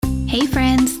Hey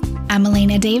friends, I'm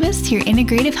Elena Davis, your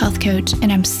integrative health coach, and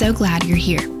I'm so glad you're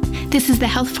here. This is the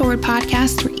Health Forward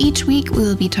podcast, where each week we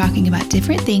will be talking about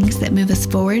different things that move us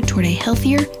forward toward a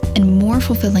healthier and more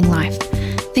fulfilling life.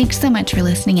 Thanks so much for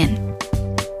listening in.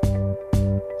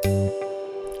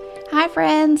 Hi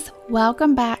friends,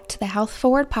 welcome back to the Health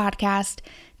Forward podcast.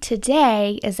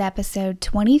 Today is episode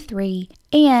 23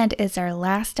 and it's our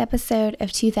last episode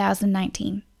of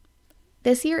 2019.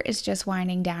 This year is just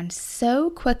winding down so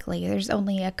quickly. There's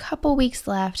only a couple weeks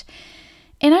left.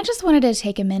 And I just wanted to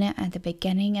take a minute at the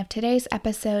beginning of today's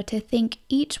episode to thank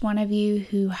each one of you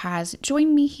who has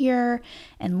joined me here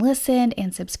and listened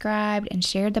and subscribed and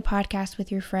shared the podcast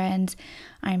with your friends.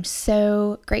 I'm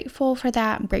so grateful for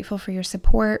that. I'm grateful for your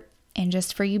support and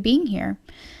just for you being here.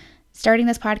 Starting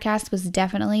this podcast was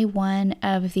definitely one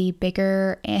of the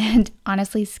bigger and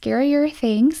honestly scarier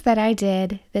things that I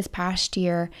did this past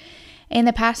year. And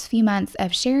the past few months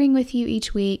of sharing with you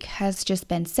each week has just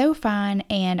been so fun,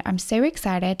 and I'm so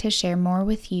excited to share more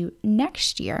with you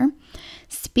next year.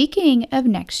 Speaking of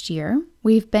next year,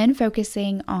 we've been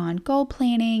focusing on goal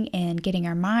planning and getting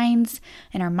our minds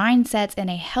and our mindsets in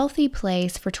a healthy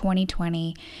place for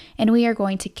 2020, and we are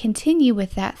going to continue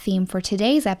with that theme for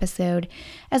today's episode,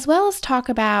 as well as talk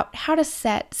about how to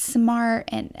set smart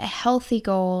and healthy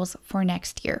goals for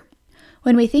next year.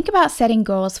 When we think about setting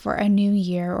goals for a new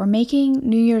year or making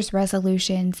New Year's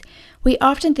resolutions, we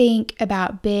often think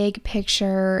about big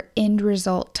picture, end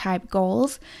result type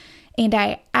goals. And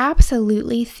I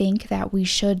absolutely think that we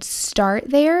should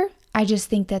start there. I just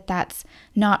think that that's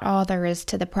not all there is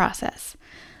to the process.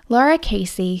 Laura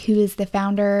Casey, who is the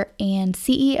founder and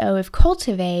CEO of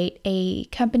Cultivate, a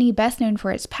company best known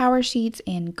for its power sheets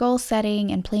and goal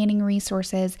setting and planning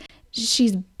resources,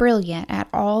 she's brilliant at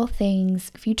all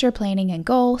things future planning and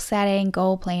goal setting,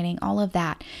 goal planning, all of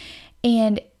that.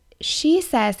 And she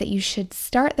says that you should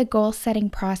start the goal setting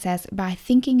process by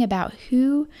thinking about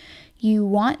who you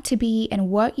want to be and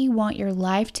what you want your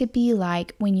life to be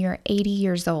like when you're 80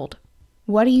 years old.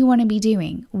 What do you want to be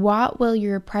doing? What will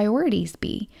your priorities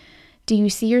be? Do you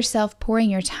see yourself pouring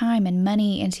your time and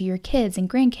money into your kids and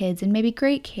grandkids and maybe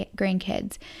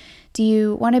great-grandkids? Do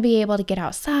you want to be able to get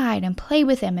outside and play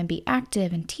with them and be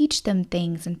active and teach them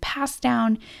things and pass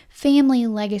down family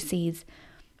legacies?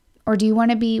 Or do you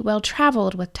want to be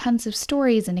well-traveled with tons of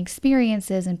stories and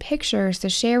experiences and pictures to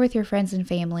share with your friends and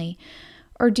family?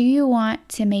 Or do you want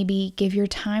to maybe give your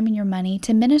time and your money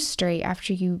to ministry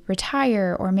after you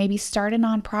retire, or maybe start a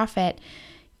nonprofit?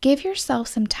 Give yourself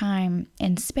some time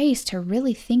and space to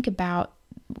really think about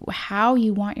how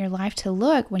you want your life to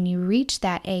look when you reach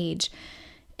that age.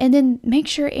 And then make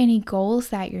sure any goals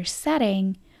that you're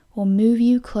setting will move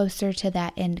you closer to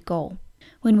that end goal.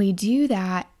 When we do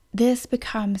that, this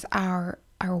becomes our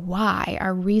why,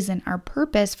 our reason, our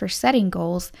purpose for setting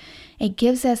goals. It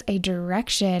gives us a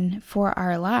direction for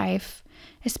our life,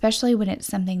 especially when it's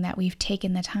something that we've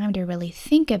taken the time to really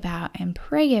think about and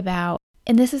pray about.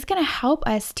 And this is going to help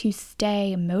us to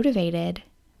stay motivated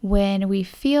when we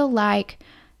feel like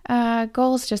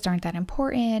goals just aren't that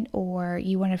important, or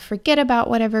you want to forget about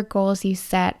whatever goals you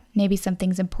set. Maybe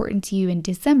something's important to you in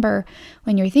December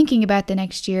when you're thinking about the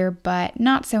next year, but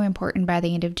not so important by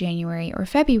the end of January or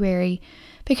February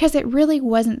because it really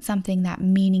wasn't something that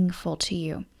meaningful to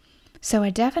you. So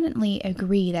I definitely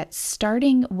agree that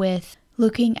starting with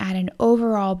looking at an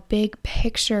overall big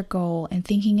picture goal and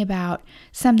thinking about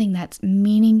something that's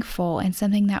meaningful and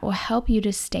something that will help you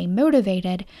to stay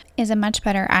motivated is a much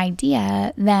better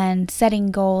idea than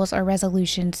setting goals or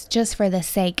resolutions just for the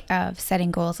sake of setting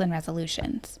goals and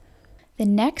resolutions. The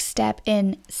next step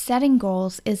in setting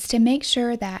goals is to make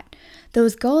sure that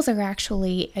those goals are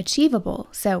actually achievable.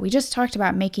 So we just talked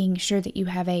about making sure that you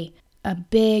have a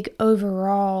big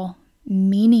overall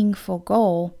meaningful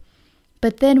goal.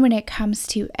 But then when it comes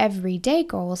to everyday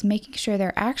goals, making sure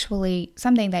they're actually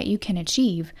something that you can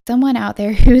achieve. Someone out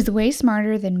there who's way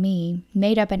smarter than me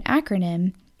made up an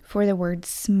acronym for the word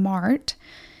SMART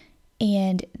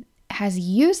and has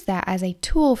used that as a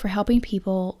tool for helping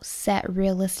people set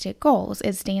realistic goals.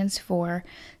 It stands for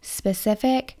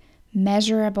specific,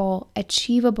 measurable,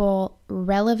 achievable,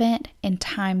 relevant, and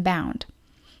time-bound.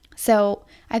 So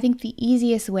I think the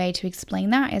easiest way to explain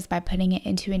that is by putting it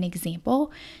into an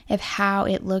example of how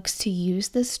it looks to use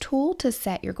this tool to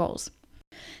set your goals.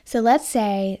 So let's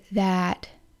say that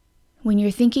when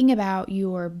you're thinking about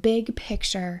your big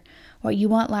picture, what you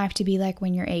want life to be like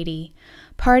when you're 80,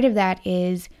 part of that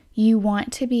is you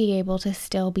want to be able to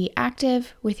still be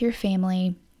active with your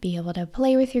family, be able to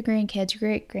play with your grandkids, your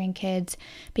great-grandkids,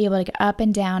 be able to get up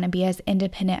and down and be as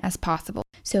independent as possible.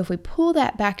 So if we pull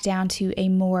that back down to a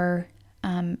more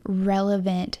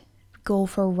relevant goal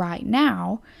for right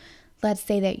now, let's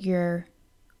say that your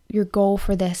goal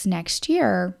for this next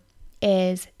year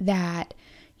is that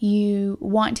you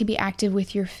want to be active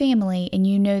with your family, and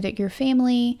you know that your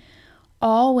family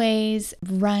always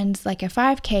runs like a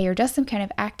 5K or does some kind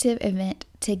of active event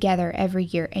together every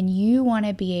year, and you want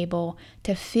to be able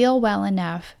to feel well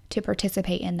enough to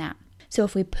participate in that. So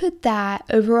if we put that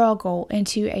overall goal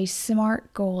into a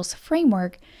SMART goals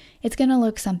framework, it's going to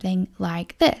look something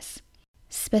like this.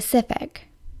 Specific.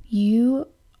 You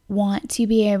want to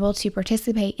be able to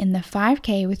participate in the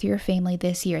 5K with your family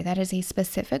this year. That is a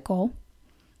specific goal.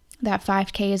 That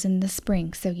 5K is in the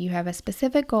spring, so you have a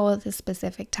specific goal at a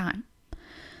specific time.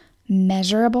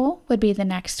 Measurable would be the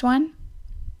next one.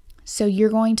 So you're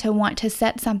going to want to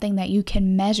set something that you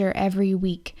can measure every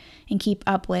week and keep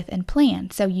up with and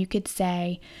plan. So you could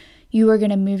say you are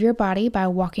going to move your body by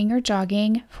walking or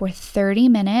jogging for 30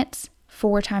 minutes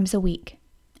 4 times a week.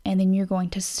 And then you're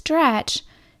going to stretch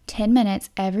 10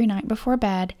 minutes every night before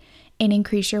bed and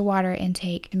increase your water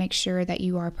intake to make sure that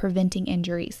you are preventing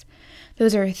injuries.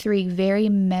 Those are 3 very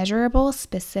measurable,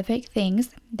 specific things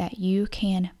that you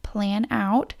can plan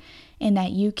out and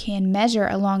that you can measure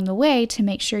along the way to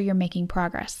make sure you're making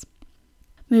progress.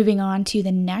 Moving on to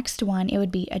the next one, it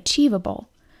would be achievable.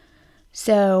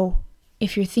 So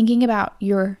if you're thinking about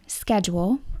your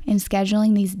schedule and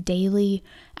scheduling these daily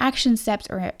action steps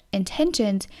or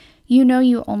intentions, you know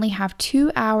you only have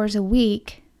 2 hours a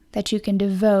week that you can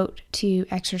devote to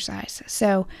exercise.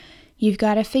 So you've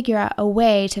got to figure out a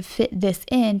way to fit this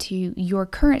into your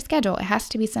current schedule. It has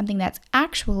to be something that's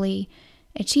actually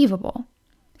achievable.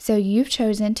 So you've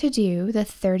chosen to do the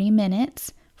 30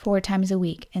 minutes 4 times a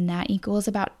week, and that equals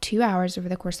about 2 hours over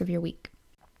the course of your week.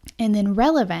 And then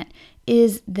relevant.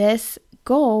 Is this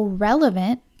goal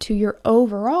relevant to your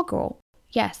overall goal?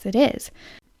 Yes, it is.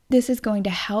 This is going to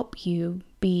help you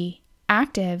be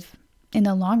active in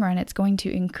the long run. It's going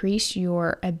to increase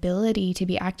your ability to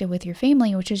be active with your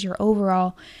family, which is your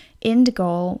overall end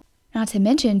goal. Not to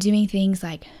mention doing things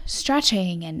like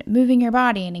stretching and moving your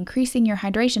body and increasing your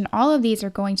hydration. All of these are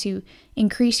going to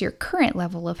increase your current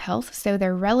level of health. So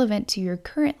they're relevant to your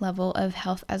current level of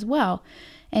health as well.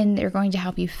 And they're going to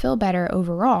help you feel better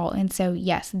overall. And so,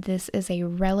 yes, this is a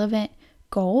relevant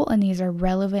goal, and these are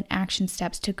relevant action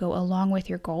steps to go along with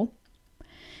your goal.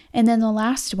 And then the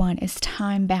last one is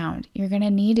time bound. You're going to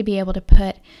need to be able to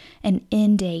put an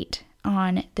end date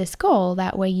on this goal.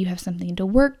 That way you have something to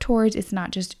work towards. It's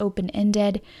not just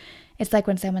open-ended. It's like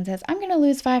when someone says, I'm going to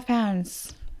lose 5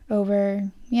 pounds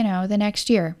over, the next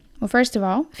year. Well, first of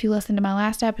all, if you listen to my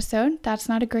last episode, that's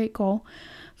not a great goal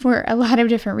for a lot of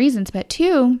different reasons. But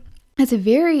 2, it's a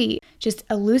very just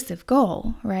elusive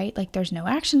goal, right? Like there's no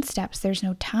action steps, there's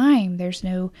no time, there's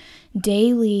no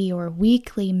daily or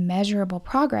weekly measurable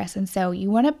progress. And so you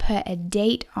want to put a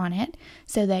date on it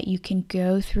so that you can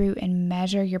go through and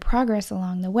measure your progress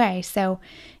along the way. So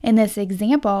in this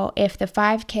example, if the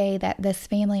 5K that this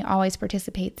family always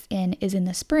participates in is in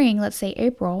the spring, let's say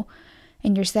April,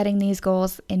 and you're setting these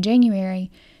goals in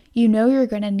January, you know you're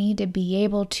going to need to be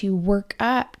able to work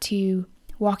up to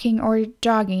walking or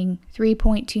jogging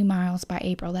 3.2 miles by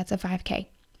April. That's a 5K.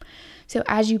 So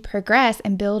as you progress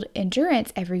and build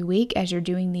endurance every week, as you're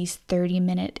doing these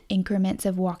 30-minute increments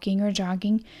of walking or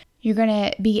jogging, you're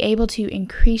going to be able to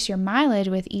increase your mileage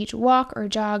with each walk or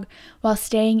jog while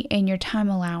staying in your time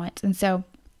allowance. And so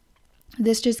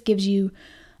this just gives you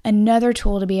another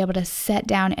tool to be able to set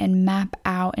down and map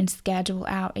out and schedule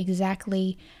out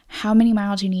exactly how many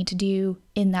miles you need to do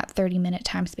in that 30-minute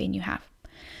time span you have.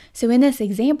 So in this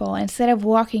example, instead of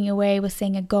walking away with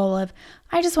saying a goal of,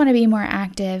 I just want to be more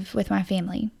active with my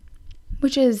family,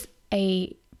 which is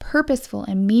a purposeful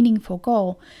and meaningful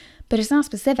goal, but it's not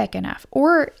specific enough.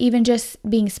 Or even just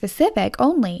being specific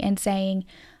only and saying,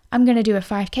 I'm going to do a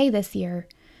 5K this year.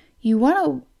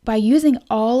 By using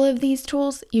all of these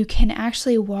tools, you can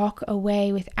actually walk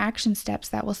away with action steps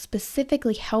that will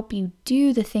specifically help you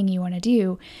do the thing you want to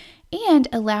do and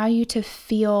allow you to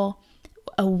feel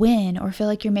a win or feel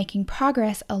like you're making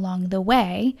progress along the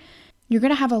way. You're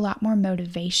going to have a lot more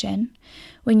motivation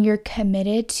when you're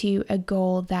committed to a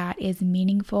goal that is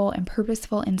meaningful and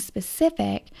purposeful and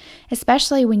specific,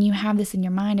 especially when you have this in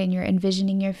your mind and you're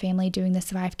envisioning your family doing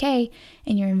this 5K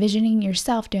and you're envisioning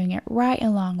yourself doing it right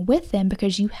along with them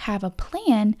because you have a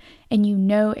plan and you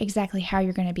know exactly how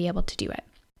you're going to be able to do it.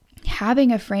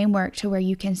 Having a framework to where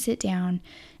you can sit down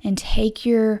and take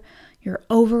your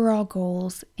overall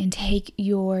goals and take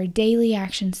your daily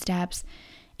action steps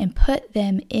and put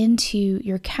them into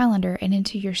your calendar and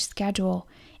into your schedule,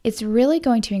 it's really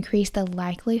going to increase the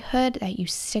likelihood that you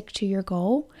stick to your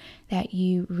goal, that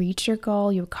you reach your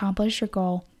goal, you accomplish your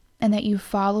goal, and that you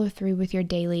follow through with your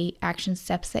daily action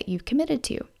steps that you've committed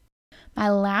to. My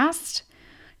last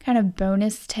kind of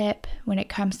bonus tip when it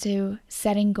comes to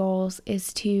setting goals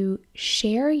is to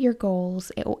share your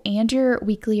goals and your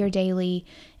weekly or daily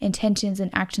intentions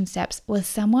and action steps with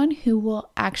someone who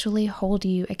will actually hold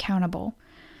you accountable.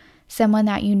 Someone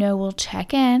that you know will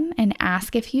check in and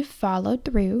ask if you've followed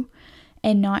through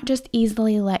and not just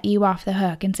easily let you off the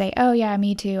hook and say, oh yeah,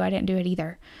 me too, I didn't do it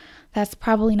either. That's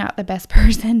probably not the best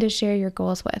person to share your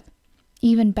goals with.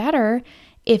 Even better,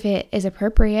 if it is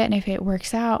appropriate and if it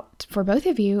works out for both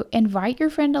of you, invite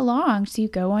your friend along so you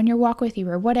go on your walk with you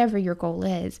or whatever your goal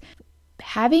is.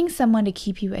 Having someone to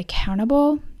keep you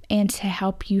accountable and to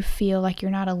help you feel like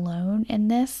you're not alone in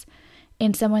this,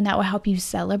 and someone that will help you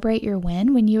celebrate your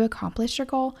win when you accomplish your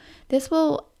goal, this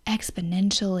will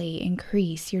exponentially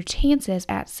increase your chances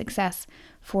at success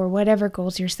for whatever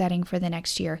goals you're setting for the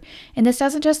next year. And this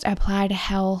doesn't just apply to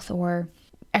health or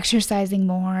exercising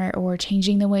more or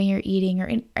changing the way you're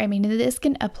eating, this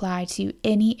can apply to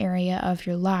any area of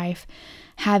your life.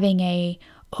 Having a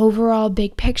overall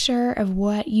big picture of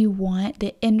what you want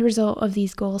the end result of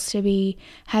these goals to be,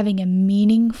 having a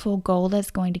meaningful goal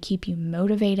that's going to keep you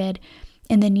motivated,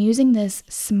 and then using this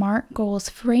SMART goals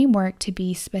framework to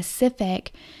be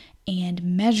specific and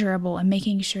measurable and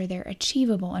making sure they're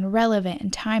achievable and relevant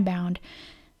and time bound.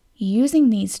 Using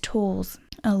these tools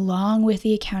along with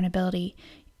the accountability,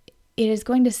 it is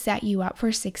going to set you up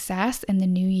for success in the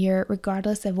new year,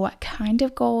 regardless of what kind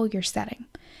of goal you're setting.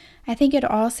 I think it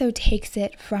also takes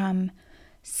it from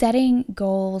setting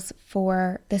goals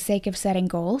for the sake of setting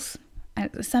goals.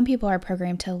 Some people are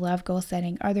programmed to love goal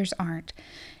setting, others aren't.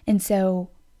 And so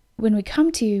when we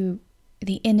come to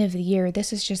the end of the year,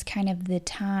 this is just kind of the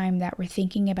time that we're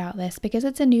thinking about this because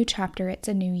it's a new chapter, it's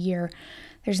a new year.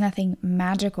 There's nothing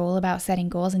magical about setting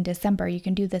goals in December. You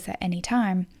can do this at any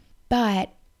time. But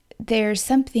there's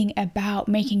something about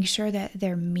making sure that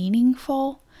they're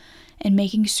meaningful and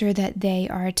making sure that they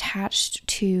are attached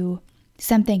to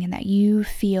something and that you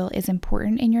feel is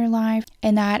important in your life,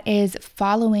 and that is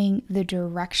following the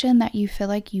direction that you feel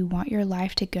like you want your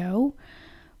life to go.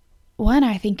 One,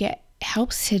 I think it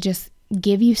helps to just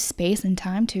give you space and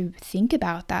time to think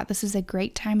about that. This is a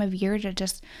great time of year to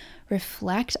just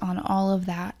reflect on all of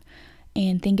that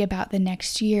and think about the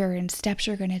next year and steps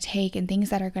you're going to take and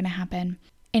things that are going to happen.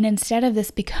 And instead of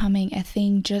this becoming a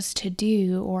thing just to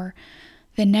do or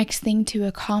the next thing to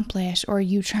accomplish, or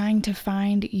you trying to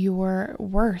find your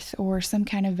worth or some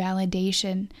kind of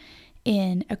validation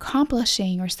in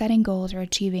accomplishing or setting goals or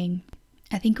achieving,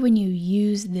 I think when you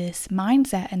use this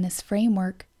mindset and this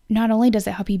framework, not only does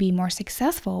it help you be more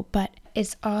successful, but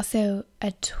it's also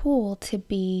a tool to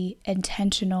be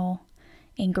intentional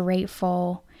and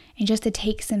grateful and just to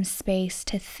take some space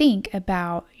to think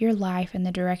about your life and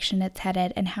the direction it's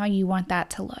headed and how you want that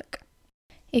to look.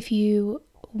 If you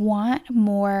want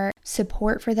more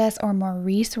support for this or more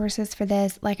resources for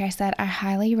this, like I said, I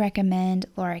highly recommend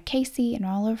Laura Casey and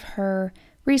all of her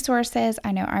resources.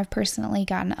 I know I've personally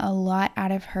gotten a lot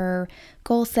out of her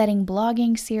goal setting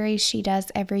blogging series she does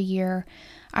every year.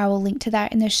 I will link to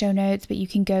that in the show notes, but you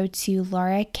can go to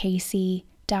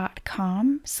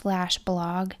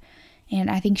lauracasey.com/blog. And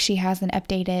I think she has an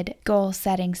updated goal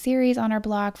setting series on her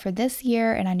blog for this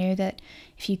year. And I know that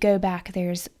if you go back,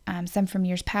 there's some from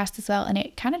years past as well. And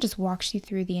it kind of just walks you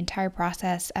through the entire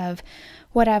process of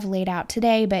what I've laid out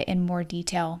today, but in more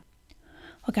detail.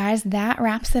 Well, guys, that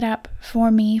wraps it up for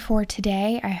me for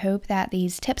today. I hope that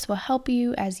these tips will help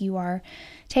you as you are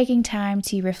taking time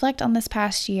to reflect on this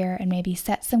past year and maybe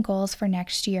set some goals for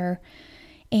next year.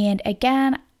 And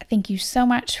again, thank you so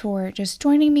much for just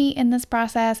joining me in this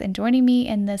process and joining me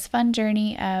in this fun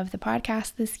journey of the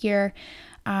podcast this year.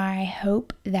 I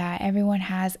hope that everyone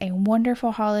has a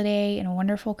wonderful holiday and a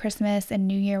wonderful Christmas and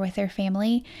New Year with their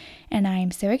family. And I am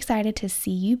so excited to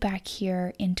see you back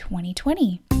here in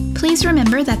 2020. Please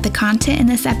remember that the content in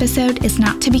this episode is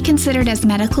not to be considered as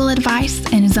medical advice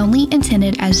and is only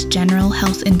intended as general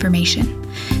health information.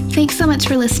 Thanks so much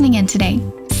for listening in today.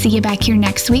 See you back here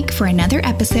next week for another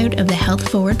episode of the Health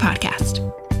Forward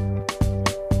Podcast.